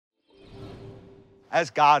As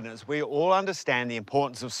gardeners, we all understand the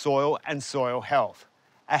importance of soil and soil health.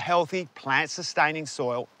 A healthy, plant-sustaining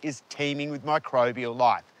soil is teeming with microbial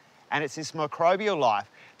life, and it's this microbial life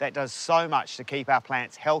that does so much to keep our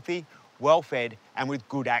plants healthy, well-fed, and with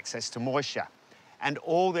good access to moisture. And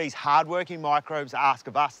all these hard-working microbes ask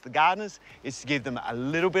of us, the gardeners, is to give them a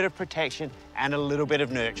little bit of protection and a little bit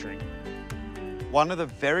of nurturing. One of the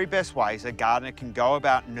very best ways a gardener can go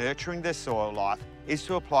about nurturing their soil life is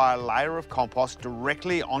to apply a layer of compost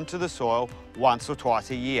directly onto the soil once or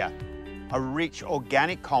twice a year. A rich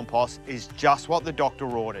organic compost is just what the doctor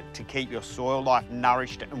ordered to keep your soil life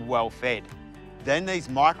nourished and well fed. Then these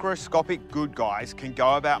microscopic good guys can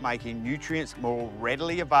go about making nutrients more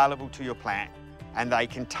readily available to your plant, and they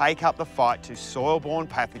can take up the fight to soil-borne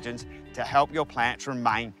pathogens to help your plants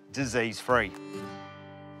remain disease-free.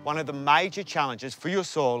 One of the major challenges for your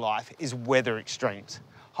soil life is weather extremes.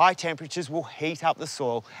 High temperatures will heat up the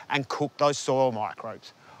soil and cook those soil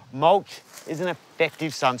microbes. Mulch is an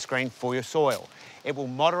effective sunscreen for your soil. It will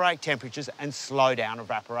moderate temperatures and slow down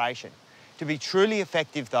evaporation. To be truly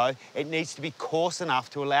effective though, it needs to be coarse enough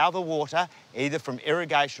to allow the water, either from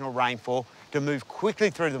irrigation or rainfall, to move quickly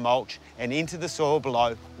through the mulch and into the soil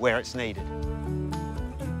below where it's needed.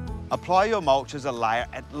 Apply your mulch as a layer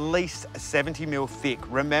at least 70 mil thick,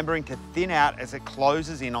 remembering to thin out as it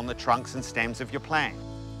closes in on the trunks and stems of your plant.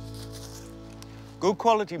 Good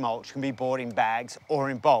quality mulch can be bought in bags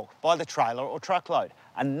or in bulk by the trailer or truckload.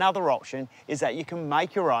 Another option is that you can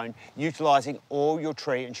make your own utilising all your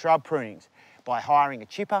tree and shrub prunings by hiring a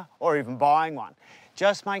chipper or even buying one.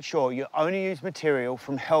 Just make sure you only use material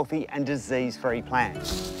from healthy and disease-free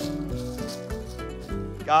plants.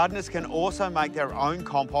 Gardeners can also make their own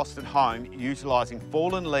compost at home utilising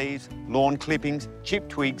fallen leaves, lawn clippings, chipped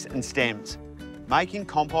twigs and stems. Making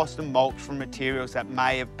compost and mulch from materials that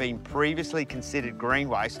may have been previously considered green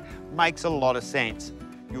waste makes a lot of sense.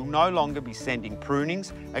 You'll no longer be sending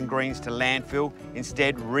prunings and greens to landfill,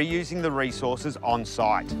 instead reusing the resources on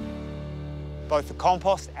site. Both the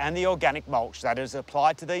compost and the organic mulch that is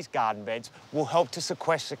applied to these garden beds will help to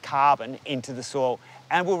sequester carbon into the soil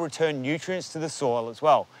and will return nutrients to the soil as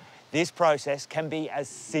well. This process can be as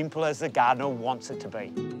simple as the gardener wants it to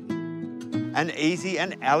be. An easy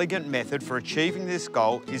and elegant method for achieving this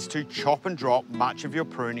goal is to chop and drop much of your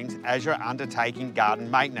prunings as you're undertaking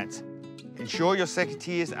garden maintenance. Ensure your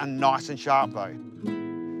secateurs are nice and sharp though.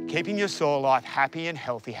 Keeping your soil life happy and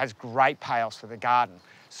healthy has great payoffs for the garden.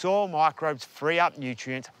 Soil microbes free up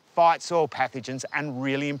nutrients, fight soil pathogens and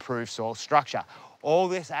really improve soil structure. All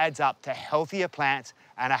this adds up to healthier plants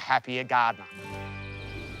and a happier gardener.